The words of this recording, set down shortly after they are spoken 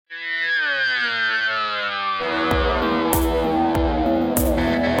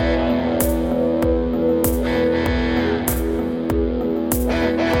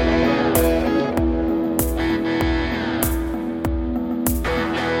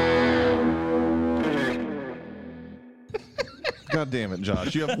God damn it,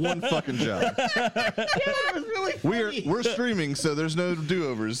 Josh. You have one fucking job. It was really funny. We're streaming, so there's no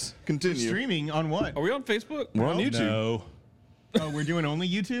do-overs. Continue. Streaming on what? Are we on Facebook? We're on YouTube. No, Oh, we're doing only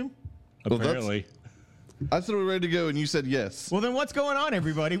YouTube? Well, that's- apparently. I said we were ready to go, and you said yes. Well, then what's going on,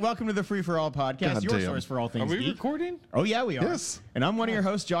 everybody? Welcome to the Free For All podcast, God your damn. source for all Are things we geek. recording? Oh, yeah, we are. Yes. And I'm one of your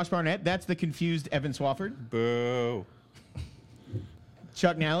hosts, Josh Barnett. That's the confused Evan Swafford. Boo.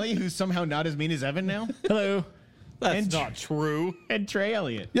 Chuck Nally, who's somehow not as mean as Evan now. Hello. That's And- not true. And Trey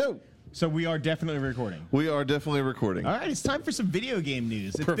Elliott. Yo, So we are definitely recording. we are definitely recording. All right, it's time for some video game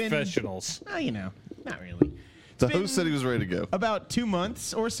news. It's Professionals. been, not really. The been- host said he was ready to go. About 2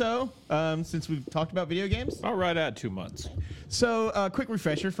 months or so since we've talked about video games. All right, at 2 months. So, quick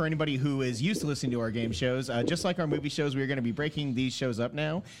refresher for anybody who is used to listening to our game shows. Just like our movie shows, we are going to be breaking these shows up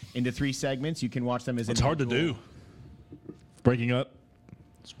now into 3 segments. You can watch them as It's hard to do. Breaking up.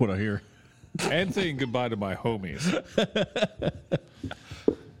 That's what I hear. And saying goodbye to my homies.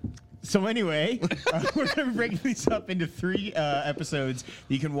 So anyway, we're going to be breaking these up into 3 episodes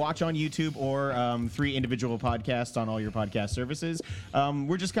that you can watch on YouTube or 3 individual podcasts on all your podcast services.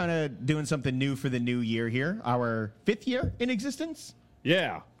 We're just kind of doing something new for the new year here, our 5th year in existence.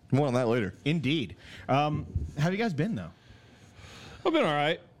 Yeah. More on that later. Indeed. How have you guys been, though? I've been all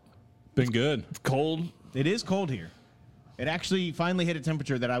right. Been good. It's cold. It is cold here. It actually finally hit a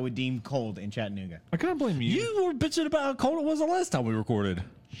temperature that I would deem cold in Chattanooga. I can't blame you. You were bitching about how cold it was the last time we recorded.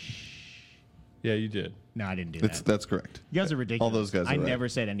 Yeah, you did. No, I didn't do That's that. that's correct. You guys are ridiculous. All those guys are I right. never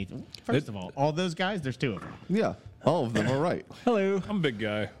said anything. First of all those guys, there's 2 of them. Yeah, all of them are right. Hello. I'm a big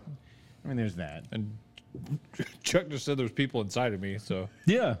guy. I mean, there's that. And Chuck just said there's people inside of me, so.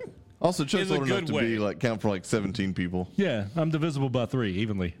 Yeah. Also, Chuck's In a old enough good to way. be like count for like 17 people. Yeah. I'm divisible by 3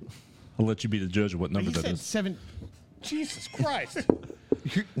 evenly. I'll let you be the judge of what number You that said is. 7. Jesus Christ.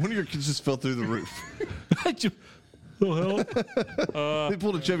 One of your kids just fell through the roof. Oh, hell. They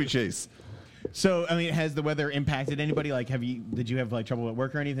pulled a Chevy Chase. So, I mean, has the weather impacted anybody? Like, did you have like trouble at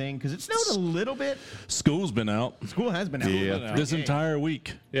work or anything? Because it snowed a little bit. School's been out School has been out. Yeah. this entire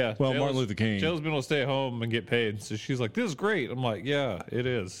week. Yeah. Well, Jayla's- Martin Luther King. Jayla's been able to stay home and get paid, so she's like, this is great. I'm like, yeah, it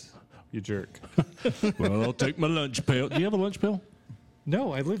is. You jerk. Well, I'll take my lunch pail. Do you have a lunch pail?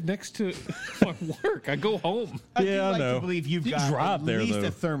 No, I live next to my work. I go home. I Yeah, do I like know. to believe you've You got drive at there, least though.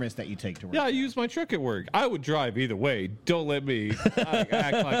 a thermos that you take to work. Yeah, I use my truck at work. I would drive either way. Don't let me act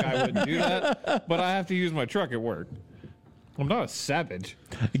like I wouldn't do that. But I have to use my truck at work. I'm not a savage.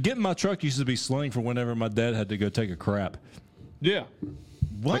 Getting my truck used to be slang for whenever my dad had to go take a crap. Yeah.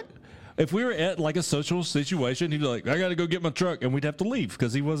 What? If we were at like a social situation, he'd be like, "I got to go get my truck," and we'd have to leave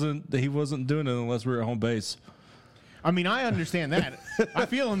because he wasn't doing it unless we were at home base. I mean, I understand that. I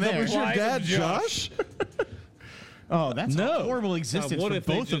feel him there. Was your Why dad did Josh? Oh, that's No. a horrible existence what for if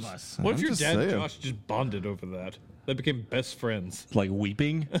they both of just- us. What if I'm your just dad and saying. Josh just bonded over that? They became best friends. Like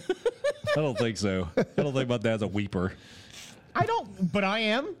weeping? I don't think so. I don't think my dad's a weeper. I don't, but I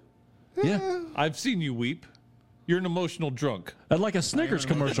am. Yeah, I've seen you weep. You're an emotional drunk. I'd like a Snickers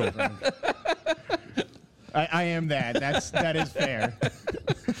commercial. I am that. That is fair.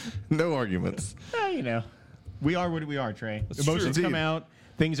 No arguments. You know, we are what we are, Trey. That's Emotions true. come out.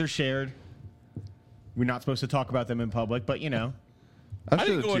 Things are shared. We're not supposed to talk about them in public, but you know, I've I shed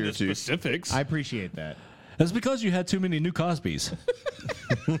didn't a go tear or into two. specifics. I appreciate that. That's because you had too many new Cosbys.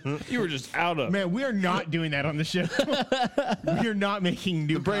 You were just out of. Man, we are not doing that on the show. We are not making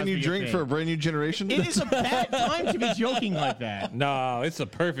new A brand new Cosby drink thing. for a brand new generation. It is a bad time to be joking like that. No, it's the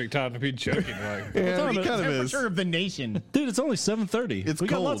perfect time to be joking like that. Yeah, It's it the kind of is. temperature of the nation. Dude, it's only 7:30. It's we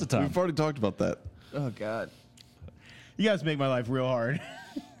cold. got lots of time. We've already talked about that. Oh God, you guys make my life real hard.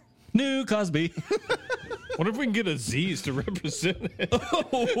 New Cosby. Wonder if we can get Aziz to represent it.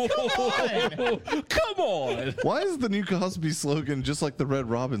 Come on. Why is the new Cosby slogan just like the Red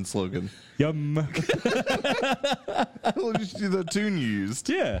Robin slogan? Yum. Well, just do the tune you used.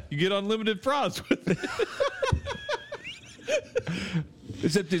 Yeah. You get unlimited fries with it.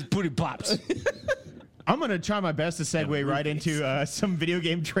 Except these booty pops. I'm gonna try my best to segue right into some video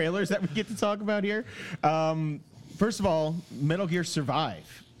game trailers that we get to talk about here. First of all, Metal Gear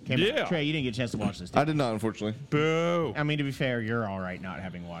Survive came Yeah. out. Trey, you didn't get a chance to watch this. Did I did not, unfortunately. Boo. I mean, to be fair, you're all right not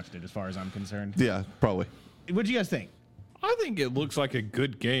having watched it, as far as I'm concerned. Yeah, probably. What do you guys think? I think it looks like a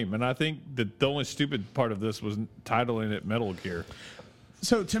good game, and I think that the only stupid part of this was titling it Metal Gear.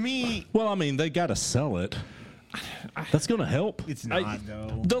 So to me, Well, I mean, they got to sell it. That's going to help. it's not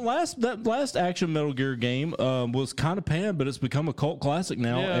though. That last action Metal Gear game was kind of panned, but it's become a cult classic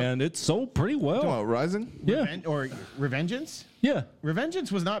now, Yeah. and it's sold pretty well. Oh, Rising? Yeah. Or Revengeance? Yeah.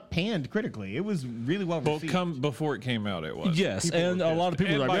 Revengeance was not panned critically. It was really well Well, received. before it came out, it was. Yes, People and were a lot of pissed.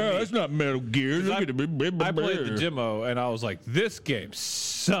 people were And like, by "Oh, me. that's not Metal Gear." Look I- at it. I played the demo and I was like, this game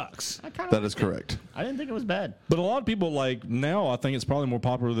sucks. I kinda That liked is it. correct. I didn't think it was bad. But a lot of people like now. I think it's probably more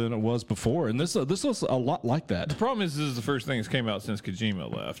popular than it was before, and this looks a lot like that. The problem is, this is the first thing that's came out since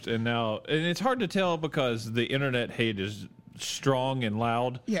Kojima left, and it's hard to tell because the internet hate is strong and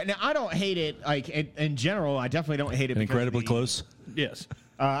loud. Yeah, now I don't hate it. Like in general, I definitely don't hate it. And because incredibly of the- close. Yes,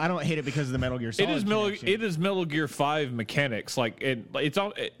 I don't hate it because of the Metal Gear Solid. it connection. is Metal Gear 5 mechanics. Like it's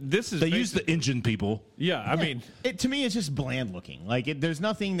all. This is They use basic- the engine people. Yeah, I mean, it to me, it's just bland looking. Like there's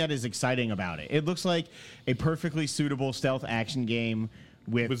nothing that is exciting about it. It looks like a perfectly suitable stealth action game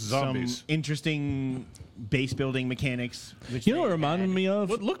with some zombies. interesting base building mechanics. Which You know what they it reminded had. me of?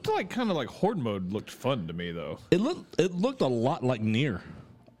 what looked like kind of like horde mode looked fun to me though. It looked a lot like Nier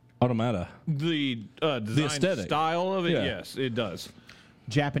Automata. The design aesthetic. style of it, Yeah. yes, it does.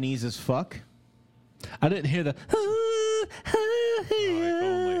 Japanese as fuck. I didn't hear the. If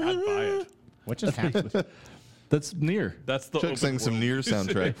only I'd buy it. What just happened? That's Nier. That's the Chuck open sang some world Nier music.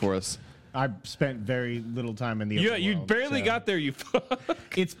 soundtrack for us. I spent very little time in the. Yeah, open you world, barely so- got there. You.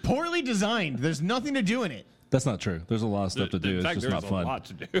 It's poorly designed. There's nothing to do in it. That's not true. There's a lot of stuff to do. In It's fact, just there's not fun. a lot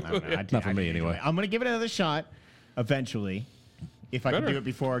to do. I don't know. Not for me, anyway. I'm gonna give it another shot eventually. If I can Better do it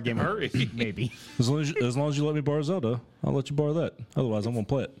before Game hurry. Awards, maybe. As long as you let me borrow Zelda, I'll let you borrow that. Otherwise, I'm gonna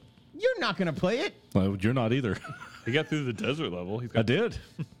play it. You're not gonna play it. Well, you're not either. He got through the desert level. He's I got, did.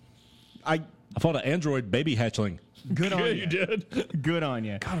 I I fought an android baby hatchling. good on yeah, you. you did. Good on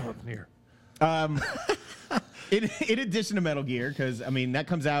you. God, I love Nier. In addition to Metal Gear, because I mean that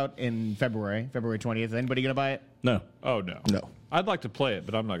comes out in February 20th. Anybody gonna buy it? No, Oh no, No. I'd like to play it,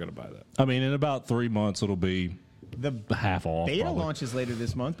 but I'm not going to buy that. I mean in about 3 months it'll be The half off. beta probably. launches later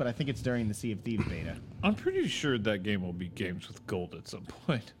this month, but I think it's during the Sea of Thieves beta. I'm pretty sure that game will be games with gold at some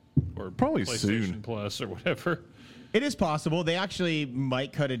point, or Probably PlayStation soon. Plus or whatever. It is possible they actually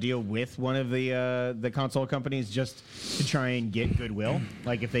might cut a deal with one of the console companies just to try and get goodwill.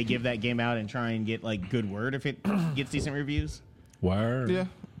 Like if they give that game out and try and get like good word if it gets decent reviews. Where? Yeah.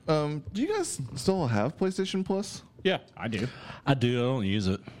 Do you guys still have PlayStation Plus? Yeah, I do. I do. I don't use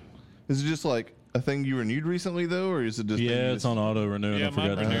it. Is it just like a thing you renewed recently though, or is it just Yeah, it's on auto renew. yeah, I mine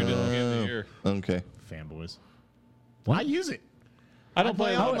forgot. renewed at the beginning of the year. Okay. Fanboys. I use it. I don't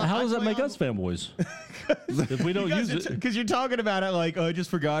play. all it. my- How does I that make play us fanboys? If we don't use it, Because you're talking about it like, oh, I just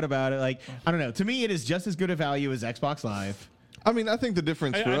forgot about it. Like, I don't know. To me, it is just as good a value as Xbox Live. I mean, I think the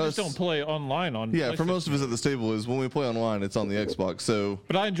difference I for just us, don't play online on. yeah, for PlayStation. most of us at this table is when we play online, it's on the Xbox, so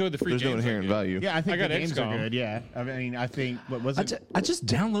But I enjoy the free there's no games I inherent get. value. Yeah, I think I got the games XCOM. are good. Yeah, I mean, I think what was it? I just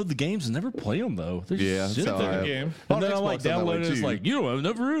download the games and never play them though. They're Yeah, just that's sit how there. I am. game. A And lot of then I like Xbox I'm that way, download it. It's too. like you don't have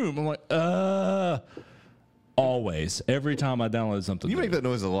enough room. I'm like, always. Every time I download something, You make that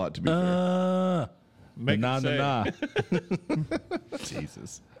noise a lot, to be fair. Make it nah, say. nah, nah.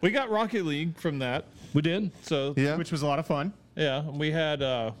 Jesus. We got Rocket League from that. We did. So Yeah. Which was a lot of fun. yeah, we had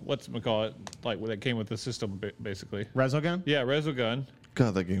whatchamacallit, like that came with the system basically. Resogun? Yeah, Resogun.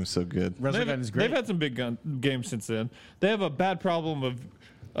 God, that game is so good. Resogun is great. They've had some big games since then. They have a bad problem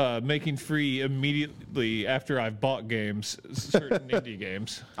of making free immediately after I've bought games, certain indie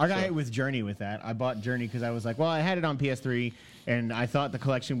games. I got hit with Journey with that. I bought Journey because I was like, well, I had it on PS3, and I thought the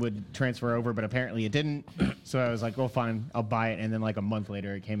collection would transfer over, but apparently it didn't. So I was like, well, fine, I'll buy it. And then like a month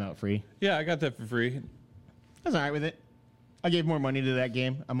later, it came out free. Yeah, I got that for free. I was all right with it. I gave more money to that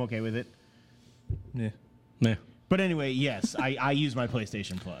game. I'm okay with it. Yeah. Yeah. But anyway, yes, I use my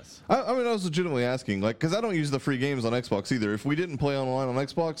PlayStation Plus. I mean, I was legitimately asking, like, because I don't use the free games on Xbox either. If we didn't play online on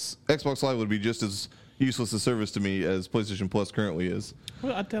Xbox, Xbox Live would be just as useless a service to me as PlayStation Plus currently is.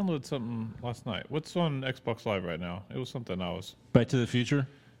 Well, I downloaded something last night. What's on Xbox Live right now? It was something I was. Back to the Future.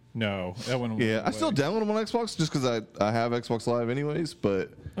 No, that one. went Yeah, I away. still download them on Xbox just because I have Xbox Live anyways, but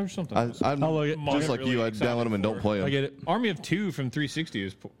There's something. I'm else. I'll look at- just like really you, I excited download them and don't for. play them. I get it. Army of Two from 360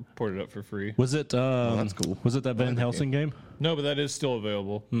 is ported up for free. Was it? that's cool. Was it that Van Helsing game? No, but that is still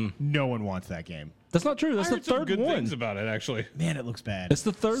available. No one wants that game. That's not true. That's I the heard some third good one. things about it. Actually, Man, it looks bad. It's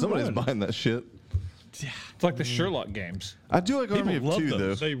the third Somebody's one. buying that shit. it's like the Sherlock games. I do like Army of love 2, though.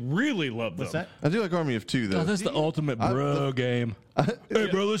 those. They really love them. What's that? I do like Army of 2, though. Oh, that's the ultimate bro game. Hey,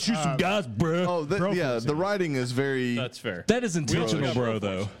 bro, let's shoot some guys, bro. Oh, yeah, the writing is very. That's fair. That is intentional, got bro, Broforce.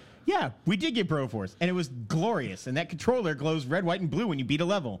 though. Yeah, we did get Broforce, and it was glorious. And that controller glows red, white, and blue when you beat a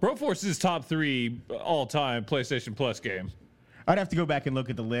level. Broforce is top 3 all-time PlayStation Plus game. I'd have to go back and look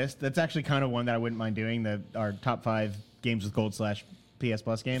at the list. That's actually kind of one that I wouldn't mind doing. Our top 5 games with gold / PS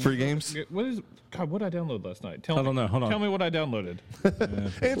Plus games. Free games? What is? God, what did I download last night? Tell I me. don't know. Hold on. Tell me what I downloaded.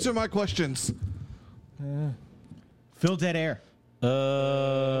 Answer my questions. Phil Dead Air. Good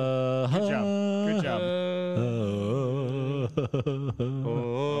job. Good job.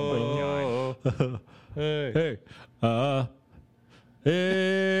 Oh my God. Hey. Hey.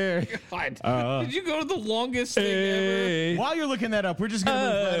 Hey. God. Did you go to the longest thing Hey. While you're looking that up, we're just going to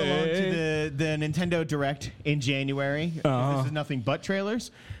move right along to the Nintendo Direct in January. This is nothing but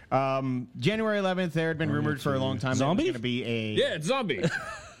trailers. January 11th, there had been rumored for a long time Zombie? that it was going to be a ever? Yeah, it's Zombie.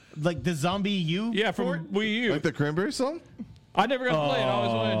 like the Zombie U. Yeah, for from it? Wii U. Like the Cranberry song? I never got to play it. I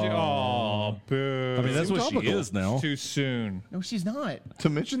always wanted to. Oh, boo. I mean, that's what Topical. she is now. Too soon. No, she's not. To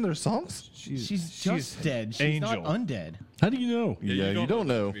mention their songs? She's just dead. She's not angel. undead. How do you know? Yeah, you don't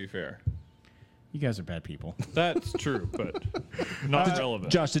know. To be fair, You guys are bad people. that's true, but not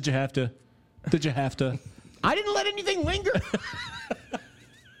relevant. Josh, did you have to? Did you have to? I didn't let anything linger.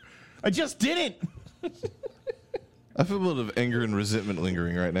 I just didn't. I feel a bit of anger and resentment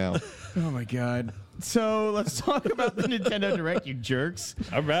lingering right now. Oh my god. So let's talk about the Nintendo Direct, you jerks.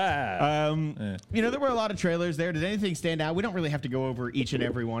 All right. You know, there were a lot of trailers there. Did anything stand out? We don't really have to go over each and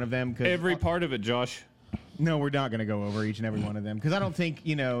every one of them. Every part of it, Josh. No, we're not going to go over each and every one of them because I don't think,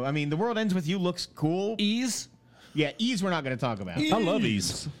 I mean, The World Ends With You looks cool. Ease. Yeah, Ease we're not going to talk about. I love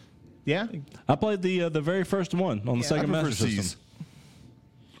Ease. Yeah? I played the very first one on the Yeah, I Sega prefer Master System. C's.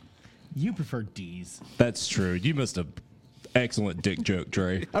 You prefer D's. That's true. You missed a excellent dick joke,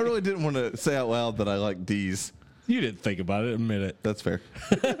 Trey. I really didn't want to say out loud that I like D's. You didn't think about it. Admit it. That's fair.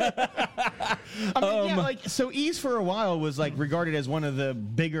 I mean, yeah, like, so Ease for a while was like regarded as one of the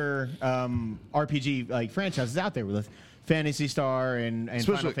bigger RPG like franchises out there with Phantasy Star and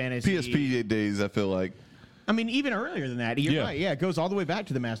Especially Final Fantasy. PSP days, I feel like. I mean, even earlier than that. You're Yeah. right. Yeah, it goes all the way back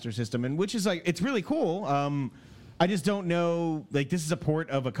to the Master System, and which is like it's really cool. I just don't know. Like, this is a port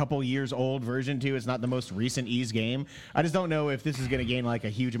of a couple years old version too. It's not the most recent Ease game. I just don't know if this is going to gain like a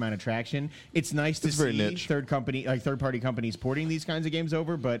huge amount of traction. It's nice to It's very see niche. third-party companies porting these kinds of games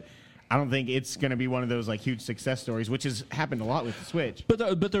over, but I don't think it's going to be one of those like huge success stories, which has happened a lot with the Switch.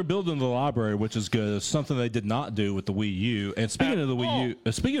 But they're building the library, which is good. It's something they did not do with the Wii U. And speaking of the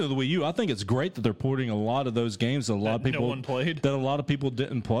Wii U, I think it's great that they're porting a lot of those games that a lot of no people one played. That a lot of people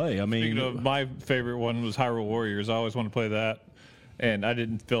didn't play. I mean, Speaking of, my favorite one was Hyrule Warriors. I always wanted to play that, and I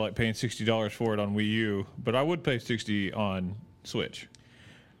didn't feel like paying $60 for it on Wii U, but I would pay $60 on Switch.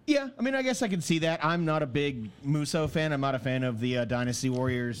 Yeah, I mean, I guess I can see that. I'm not a big Muso fan. I'm not a fan of the Dynasty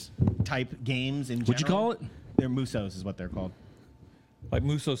Warriors type games in general. What'd you call it? They're Musos is what they're called. Like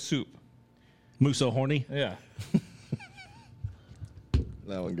Muso Soup. Muso horny. Yeah.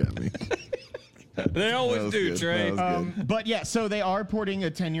 That one got me. They always was do, good. Trey. That was good. But yeah, so they are porting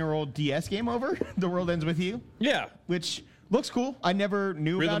a 10-year-old DS game over, The World Ends With You, Yeah. which looks cool. I never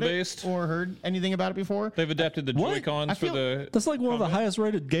knew about Rhythm-based. it or heard anything about it before. They've adapted the What? Joy-Cons I for feel- the... That's like one of the combat. highest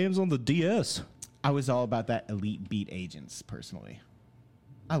rated games on the DS. I was all about that Elite Beat Agents, personally.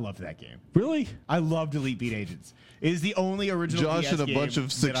 I loved that game. Really? I loved Elite Beat Agents. It is the only original Josh DS and a game bunch of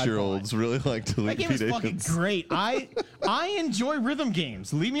that I 6-year-olds really like to bought. That lead game is Pete fucking Agents. great. I enjoy rhythm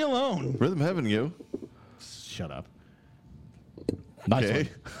games. Leave me alone. Rhythm Heaven, yo. Shut up. Nice Okay.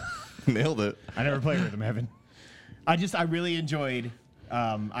 one. Nailed it. I never played Rhythm Heaven. I really enjoyed.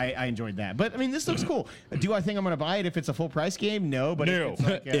 I enjoyed that. But I mean, this looks cool. Do I think I'm going to buy it if it's a full price game? No. But No. if it's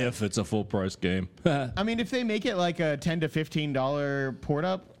like a, If it's a full price game. I mean, if they make it like a $10 to $15 port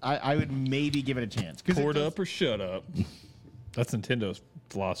up, I would maybe give it a chance. Port up or shut up. That's Nintendo's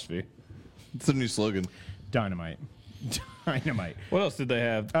philosophy. It's a new slogan. Dynamite. Dynamite. What else did they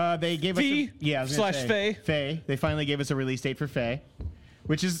have? They gave Fee? us I was gonna Slash say, Faye? Faye. They finally gave us a release date for Faye,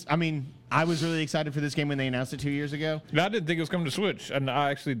 which is, I mean, I was really excited for this game when they announced it 2 years ago. And I didn't think it was coming to Switch, and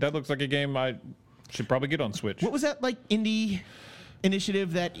that looks like a game I should probably get on Switch. What was that like indie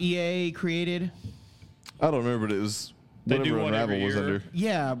initiative that EA created? I don't remember, but it was They whatever do one Unravel every was year. under.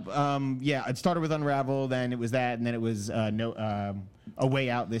 Yeah. It started with Unravel, then it was that, and then it was A Way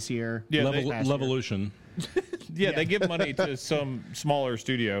Out this year. Yeah, they- Levolution. Yeah, they give money to some smaller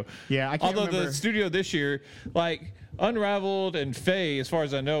studio. Yeah, I can't Although remember. the studio this year, like Unraveled and Faye, as far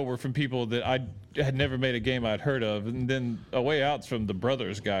as I know, were from people that I had never made a game I'd heard of, and then A Way Out's from the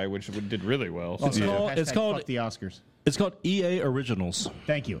Brothers guy, which did really well. So- It's called- it's Hashtag called- fuck the Oscars. It's called EA Originals.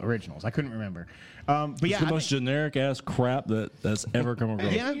 Thank you, Originals. I couldn't remember. But yeah, It's the I most think- generic ass crap that's ever come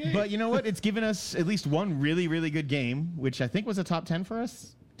across. yeah, but you know what? It's given us at least one really, really good game, which I think was a top 10 for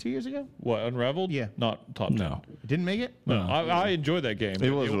us 2 years ago. What, Unraveled? Yeah. Not top 10. No. It didn't make it? No, I enjoyed that game.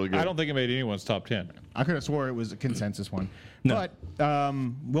 It was really good. I don't think it made anyone's top 10. I could have swore it was a consensus one. No.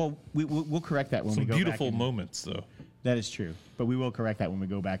 But we'll correct that when Some we go beautiful back. moments, though. That is true. But we will correct that when we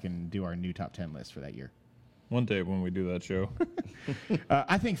go back and do our new top 10 list for that year. One day when we do that show.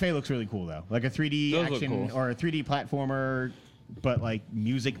 I think Faye looks really cool, though. Like a 3D Does look action cool. or a 3D platformer but like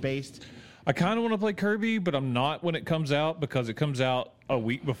music based. I kind of want to play Kirby, but I'm not when it comes out because it comes out a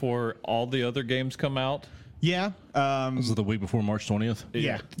week before all the other games come out. Yeah. Was it the week before March 20th?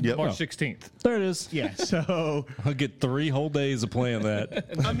 Yeah. Yep. March 16th. There it is. Yeah. So I'll get 3 whole days of playing that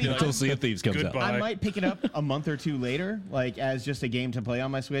I mean, until Sea of Thieves comes Goodbye. out. I might pick it up a month or two later, like as just a game to play on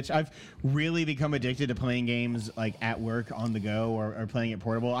my Switch. I've really become addicted to playing games like at work on the go or playing it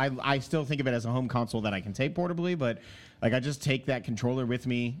portable. I still think of it as a home console that I can take portably, but like I just take that controller with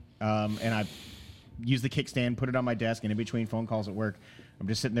me and I use the kickstand, put it on my desk, and in between phone calls at work, I'm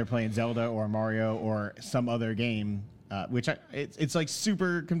just sitting there playing Zelda or Mario or some other game, it's like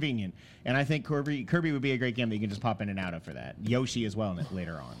super convenient. And I think Kirby would be a great game that you can just pop in and out of for that. Yoshi as well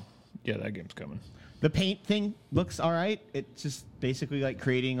later on. Yeah, that game's coming. The paint thing looks all right. It's just basically like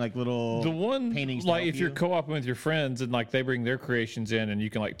creating like little The one, paintings. like if you're co-oping with your friends and like they bring their creations in and you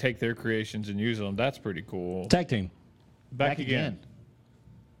can like take their creations and use them, that's pretty cool. Tag team. Back again.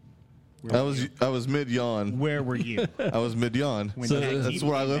 I was mid yawn. Where were you? I was mid yawn. When So That's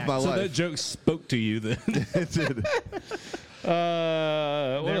where I live my So life. that joke spoke to you then. It did.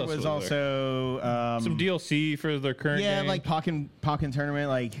 What There else was there? also Some DLC for their current yeah, game. like Pokken tournament.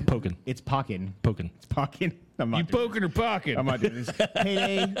 Like Pokken. It's Pokken. Poking. It's Pokken. I'm You not doing poking or pocket? this. I'm not doing this.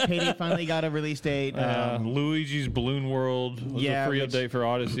 Payday finally got a release date. Luigi's Balloon World was yeah, a free which- update for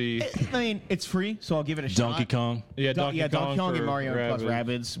Odyssey. I mean, it's free, so I'll give it a shot. Donkey Kong. Yeah, Donkey Donkey Kong for and Mario plus Rabbids.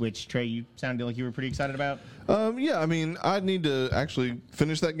 Rabbids, which Trey, you sounded like you were pretty excited about. Yeah, I mean, I need to actually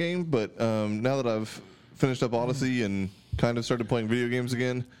finish that game, but now that I've finished up Odyssey and kind of started playing video games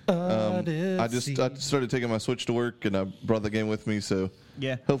again, I started taking my Switch to work, and I brought the game with me, so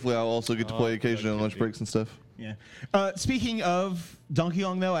Yeah. hopefully I'll also get to play occasionally on lunch breaks and stuff. Yeah. Speaking of Donkey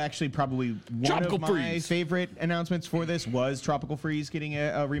Kong, though, actually probably one Tropical of my Freeze. favorite announcements for this was Tropical Freeze getting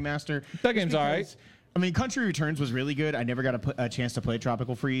a remaster. That game's Just all right. because- I mean, Country Returns was really good. I never got a chance to play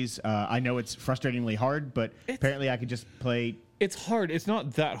Tropical Freeze. I know it's frustratingly hard, but apparently I could just play. It's hard. It's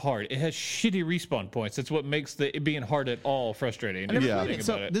not that hard. It has shitty respawn points. That's what makes it being hard at all frustrating. I never Yeah. played Think it.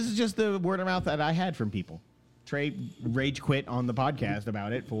 So about it. this is just the word of mouth that I had from people. Trey rage quit on the podcast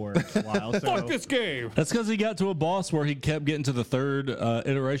about it for a while. So Fuck this game. That's because he got to a boss where he kept getting to the third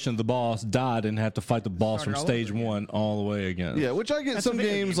iteration of the boss, died, and had to fight the boss Started from all stage over again. 1 all the way again. Yeah, which I get That's some a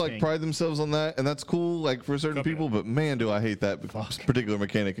video games game like thing. pride themselves on that, and that's cool, like for certain people. But man, do I hate that particular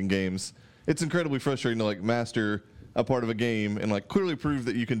mechanic in games. It's incredibly frustrating to like master a part of a game and like clearly prove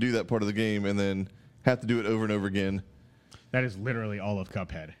that you can do that part of the game, and then have to do it over and over again. that is literally all of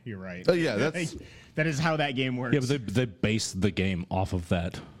Cuphead. You're right. Oh, yeah, that's- that is how that game works. Yeah, but they based the game off of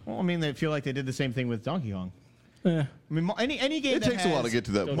that. Well, I mean, they feel like they did the same thing with Donkey Kong. Yeah. I mean, any game It that takes a while to has get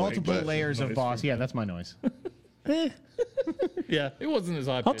to that point, multiple but- layers of boss. Yeah, that's my noise. Yeah, it wasn't as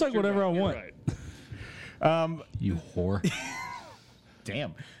high. I'll take whatever I want. You whore.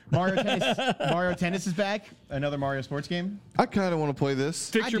 Damn. Mario Tennis is back. Another Mario sports game. I kind of want to play this.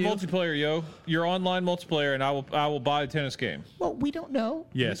 Fix I your do. multiplayer, yo. Your online multiplayer, and I will buy a tennis game. Well, we don't know.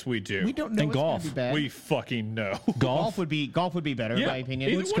 Yes, we do. We don't know. And it's gonna golf. be bad. We fucking know. golf would be better in my opinion.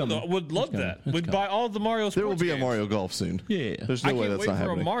 Either It's one of coming. them would love It's coming. that. It's Would coming. buy all the Mario sports There will be a games. Mario Golf soon. Yeah. There's I no way can't that's wait not for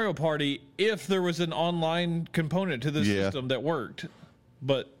happening. a Mario Party if there was an online component to the Yeah. system that worked.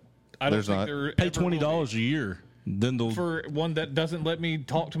 But I don't There's think not. there Pay ever will be. $20 a year. Then they'll. For one that doesn't let me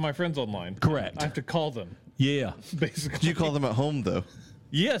talk to my friends online. Correct. I have to call them, Yeah. basically. Do you call them at home though?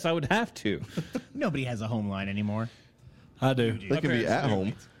 Yes, I would have to. Nobody has a home line anymore. I do. They can be parents at do.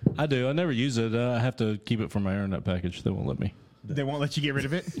 home. I do. I never use it. I have to keep it from my internet package. They won't let me. They won't let you get rid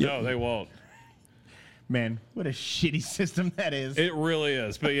of it. No, they won't. Man, what a shitty system that is. It really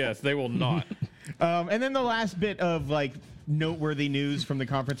is. But yes, they will not. And then the last bit of like noteworthy news from the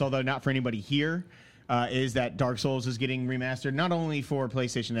conference, although not for anybody here, is that Dark Souls is getting remastered, not only for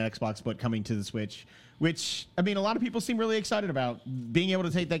PlayStation and Xbox, but coming to the Switch. Which I mean, a lot of people seem really excited about. Being able to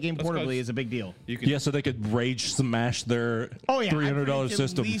take that game portably because- is a big deal. You can Yeah, so they could rage smash their Oh yeah, I $300 printed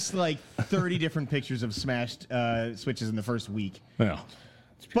system. At least like 30 different pictures of smashed Switches in the first week. Yeah.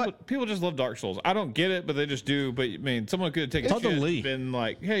 People just love Dark Souls. I don't get it, but they just do. But I mean, someone could have taken Talk to shit Lee. and been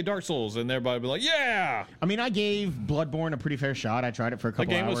like, "Hey, Dark Souls," and everybody would be like, "Yeah." I mean, I gave Bloodborne a pretty fair shot. I tried it for a couple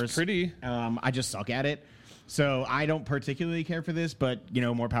game hours. was pretty. I just suck at it, so I don't particularly care for this. But you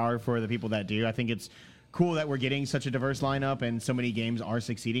know, more power for the people that do. I think it's cool that we're getting such a diverse lineup and so many games are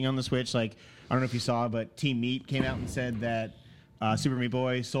succeeding on the Switch. Like, I don't know if you saw, but Team Meat came out and said that Super Meat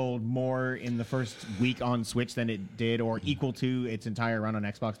Boy sold more in the first week on Switch than it did, or equal to its entire run on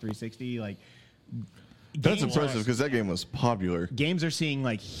Xbox 360. Like, That's impressive because that game was popular. Games are seeing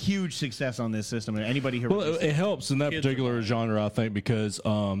like huge success on this system, and anybody who Well, it helps in that particular genre, I think, because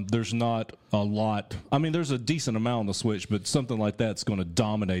there's not a lot. I mean, there's a decent amount on the Switch, but something like that's going to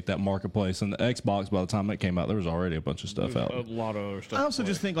dominate that marketplace. And the Xbox, by the time that came out, there was already a bunch of stuff out. A lot of other stuff. I also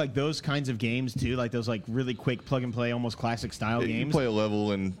just think like those kinds of games too, like those like really quick plug and play, almost classic style You games. play a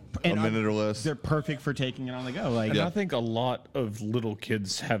level in a minute or less. They're perfect for taking it on the go. Like, And I think a lot of little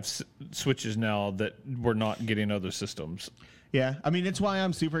kids have Switches now that we're not getting other systems. yeah, I mean, it's why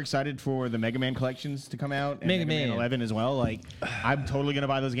I'm super excited for the Mega Man collections to come out, and Mega Mega Man Man. 11 as well. Like, I'm totally gonna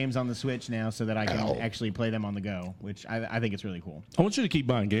buy those games on the Switch now so that I can actually play them on the go, which I think it's really cool. I want you to keep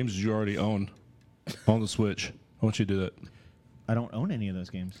buying games that you already own on the Switch. I want you to do that. I don't own any of those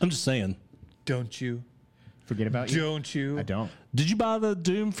games. I'm just saying. Don't you? Forget about you. Don't you? I don't. Did you buy the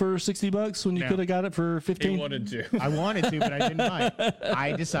Doom for $60 when you No. could have got it for He 15? wanted to. I wanted to, but I didn't buy it.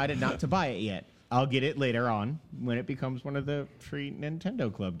 I decided not to buy it yet. I'll get it later on when it becomes one of the free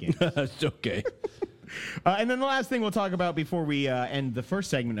Nintendo Club games. Okay. And then the last thing we'll talk about before we end the first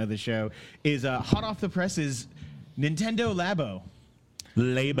segment of the show is hot off the presses, Nintendo Labo.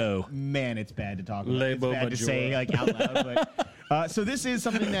 Labo. Man, it's bad to talk about. Labo It's bad to say like out loud. But, so this is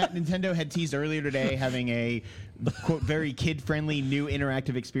something that Nintendo had teased earlier today, having a quote very kid-friendly new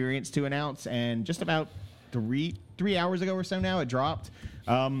interactive experience to announce, and just about three hours ago or so now it dropped.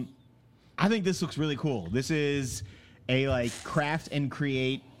 I think this looks really cool. This is a like craft and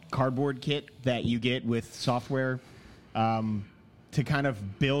create cardboard kit that you get with software to kind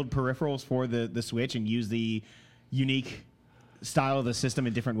of build peripherals for the Switch and use the unique style of the system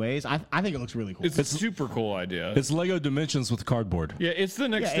in different ways. I think it looks really cool. It's a super cool idea. It's Lego Dimensions with cardboard. Yeah, it's the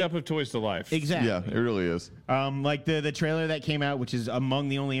next Yeah, step of Toys to Life. Exactly. Yeah, it really is. Like the trailer that came out, which is among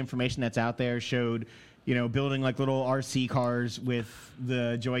the only information that's out there, showed, you know, building like little RC cars with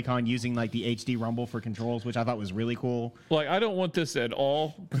the Joy-Con using like the HD Rumble for controls, which I thought was really cool. Like, I don't want this at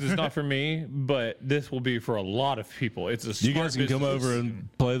all because it's not for me, but this will be for a lot of people. It's a You smart guys can come business. over and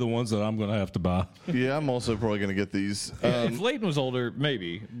play the ones that I'm going to have to buy. Yeah, I'm also probably going to get these. If Leighton was older,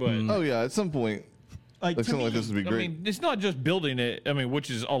 maybe, but Oh, yeah, at some point, Like, like to something like me, this would be I great. mean, it's not just building it. I mean, which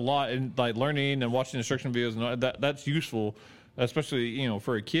is a lot, and like learning and watching instruction videos, and all that's useful, especially, you know,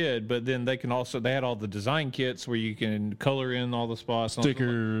 for a kid. But then they had all the design kits where you can color in all the spots, and all-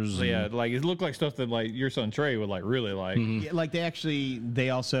 Stickers So, yeah, like it looked like stuff that like your son Trey would like really like. Yeah, like they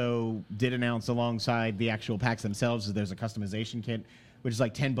also did announce alongside the actual packs themselves that there's a customization kit, which is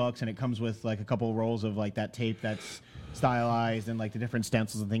like $10, and it comes with like a couple rolls of like that tape that's stylized and like the different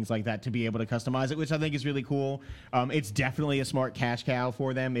stencils and things like that to be able to customize it, which I think is really cool. It's definitely a smart cash cow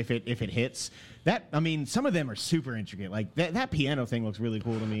for them if it hits. That, I mean, some of them are super intricate. Like that piano thing looks really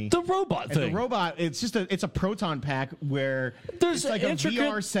cool to me. The robot And thing. the robot, it's a proton pack where There's it's like a intricate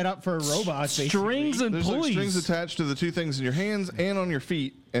VR setup for robots. strings basically. and There's like pulleys. strings attached to the two things in your hands and on your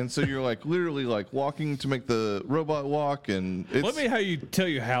feet, and so you're like literally like walking to make the robot walk, and it's Let me tell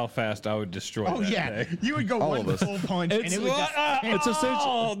you how fast I would destroy Oh that yeah, thing. you would go All one of us. full punch, and It's- it would just. It's essentially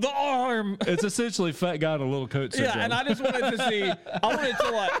Oh, the arm. it's essentially fat guy in a little coat syndrome. Yeah, and I just wanted to see.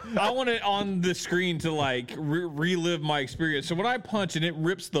 I want it on the screen to like relive my experience. So when I punch and it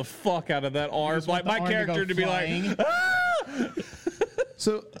rips the fuck out of that arm, just want like the my arm to go character to be flying. like, ah!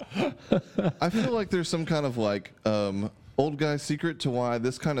 So I feel like there's some kind of like old guy secret to why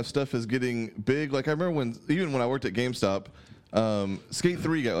this kind of stuff is getting big. Like I remember even when I worked at GameStop, Skate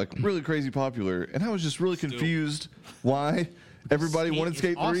 3 got like really crazy popular, and I was just really confused why everybody Skate wanted is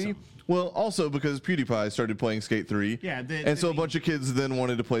Skate 3. awesome. Well, also because PewDiePie started playing Skate 3. Yeah, and so a bunch of kids then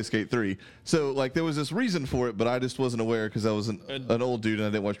wanted to play Skate 3. So, like, there was this reason for it, but I just wasn't aware because I was an old dude and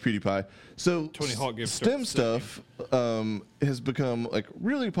I didn't watch PewDiePie. So, Tony Hawk gives STEM started stuff has become, like,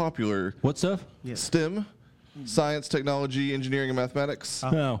 really popular. What stuff? STEM, science, technology, engineering, and mathematics.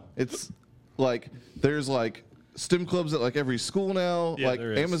 No. It's like there's like STEM clubs at like every school now. Yeah, like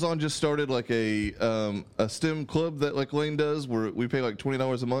there is. Amazon just started like a STEM club that like Lane does, where we pay like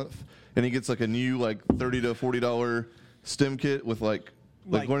 $20 a month, and he gets like a new like $30 to $40 STEM kit with like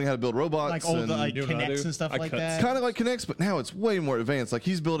learning how to build robots, like old and like You know what I Kinects do? and stuff I like cut that. kind of like Kinects, but now it's way more advanced. Like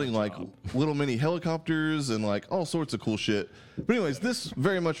he's building like little mini helicopters and like all sorts of cool shit. But anyways, this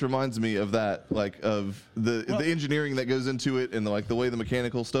very much reminds me of that, like of the engineering that goes into it and the way the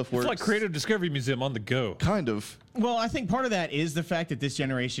mechanical stuff works. It's like Creative Discovery Museum on the go. Kind of. Well, I think part of that is the fact that this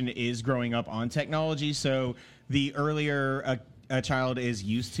generation is growing up on technology. So the earlier a child is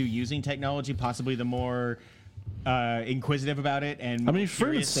used to using technology, possibly the more inquisitive about it. And I more mean,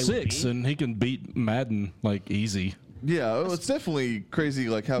 Freeman's curious they would 6, be. and he can beat Madden like easy. Yeah, it's definitely crazy.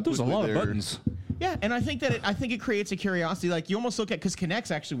 Like how There's a quickly lot of they're- buttons. Yeah, and I think that it creates a curiosity. Like you almost look at because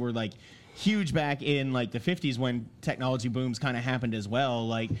Kinects actually were like huge back in like the 50s when technology booms kind of happened as well.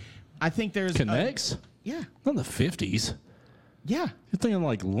 Like I think there's Kinects? Yeah, Not in the 50s. yeah. You're thinking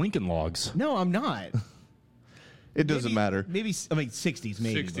like Lincoln Logs. No, I'm not. It doesn't matter. Maybe 60s,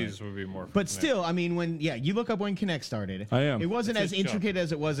 maybe. 60s would be more. But still, I mean, you look up when Kinect started. I am. It wasn't It's as his job. intricate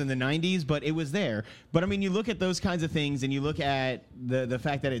as it was in the 90s, but it was there. But I mean, you look at those kinds of things, and you look at the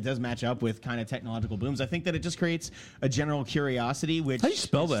fact that it does match up with kind of technological booms. I think that it just creates a general curiosity. Which How do you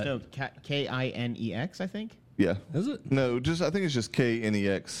spell is that? still Kinex, I think. Yeah. Is it? No, I think it's just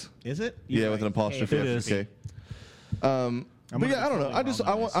KNEX. Is it? Yeah, You're with an right. apostrophe It after is. K. But gonna yeah, I don't know. be totally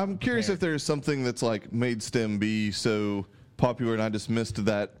wrong on I'm this. curious if there's something that's like made STEM be so popular, and I just missed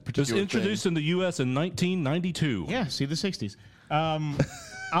that It was particular introduced in the U.S. in 1992. Yeah, see the 60s.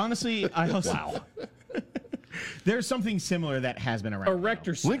 Honestly, I also there's something similar that has been around.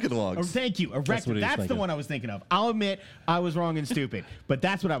 Erector thing. Lincoln Oh, Logs. thank you. what Erector. he was That's the thinking. one I was thinking of. I'll admit I was wrong and stupid, but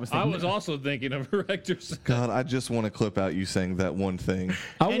that's what I was I thinking. was also thinking of erectors. God, I just want to clip out you saying that one thing.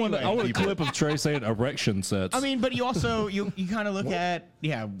 I want Anyway, a clip of Trey saying erection sets. I mean, but you also you kind of look at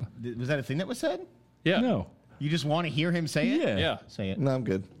was that a thing that was said? Yeah. no. You just want to hear him say it? Yeah. Yeah. Say it. No, I'm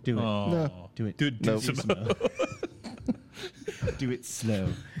good. Do it. No. Do it. Dude, Nope. Do it slow. Do it slow.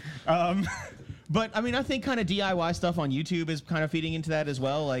 But I mean, I think kind of DIY stuff on YouTube is kind of feeding into that as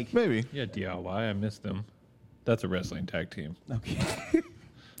well. Like, Maybe. Yeah, DIY. I missed them. That's a wrestling tag team. okay.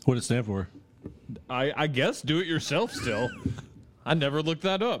 What did it stand for? I guess do it yourself still. I never looked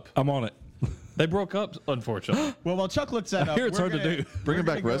that up. I'm on it. They broke up, unfortunately. Well, while Chuck looks that up, hear it's we're hard to do. Bringing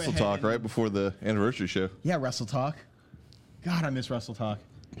we're back gonna go Wrestle ahead Talk and- right before the anniversary show. Yeah, Wrestle Talk. God, I miss Wrestle Talk.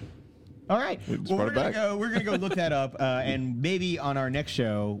 All right. We just Well, brought we're it gonna back. go. We're gonna go look that up, and maybe on our next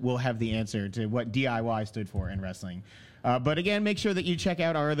show we'll have the answer to what DIY stood for in wrestling. But again, make sure that you check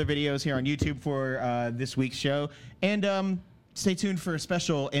out our other videos here on YouTube for this week's show, and stay tuned for a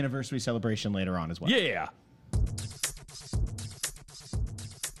special anniversary celebration later on as well. Yeah.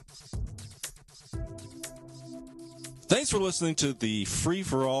 Thanks for listening to the Free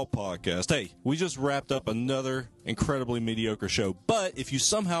for All podcast. Hey, we just wrapped up another incredibly mediocre show, but if you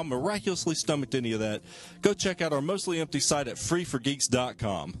somehow miraculously stomached any of that, go check out our mostly empty site at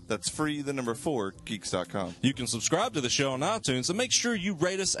freeforgeeks.com. That's free, the number 4, geeks.com. You can subscribe to the show on iTunes and make sure you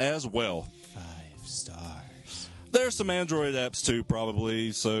rate us as well. 5 stars. There's some Android apps too,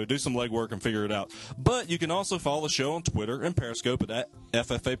 probably, so do some legwork and figure it out. But you can also follow the show on Twitter and Periscope at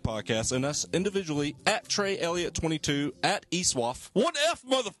FFA Podcast, and us individually at Trey Elliott 22, at Eastwoff, 1F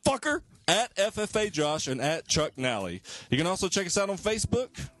motherfucker, at FFA Josh, and at Chuck Nally. You can also check us out on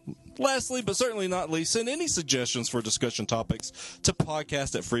Facebook. Lastly, but certainly not least, send any suggestions for discussion topics to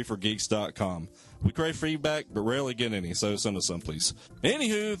podcast@freeforgeeks.com. We crave feedback, but rarely get any, so send us some, please.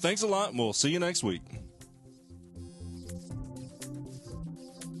 Anywho, thanks a lot, and we'll see you next week.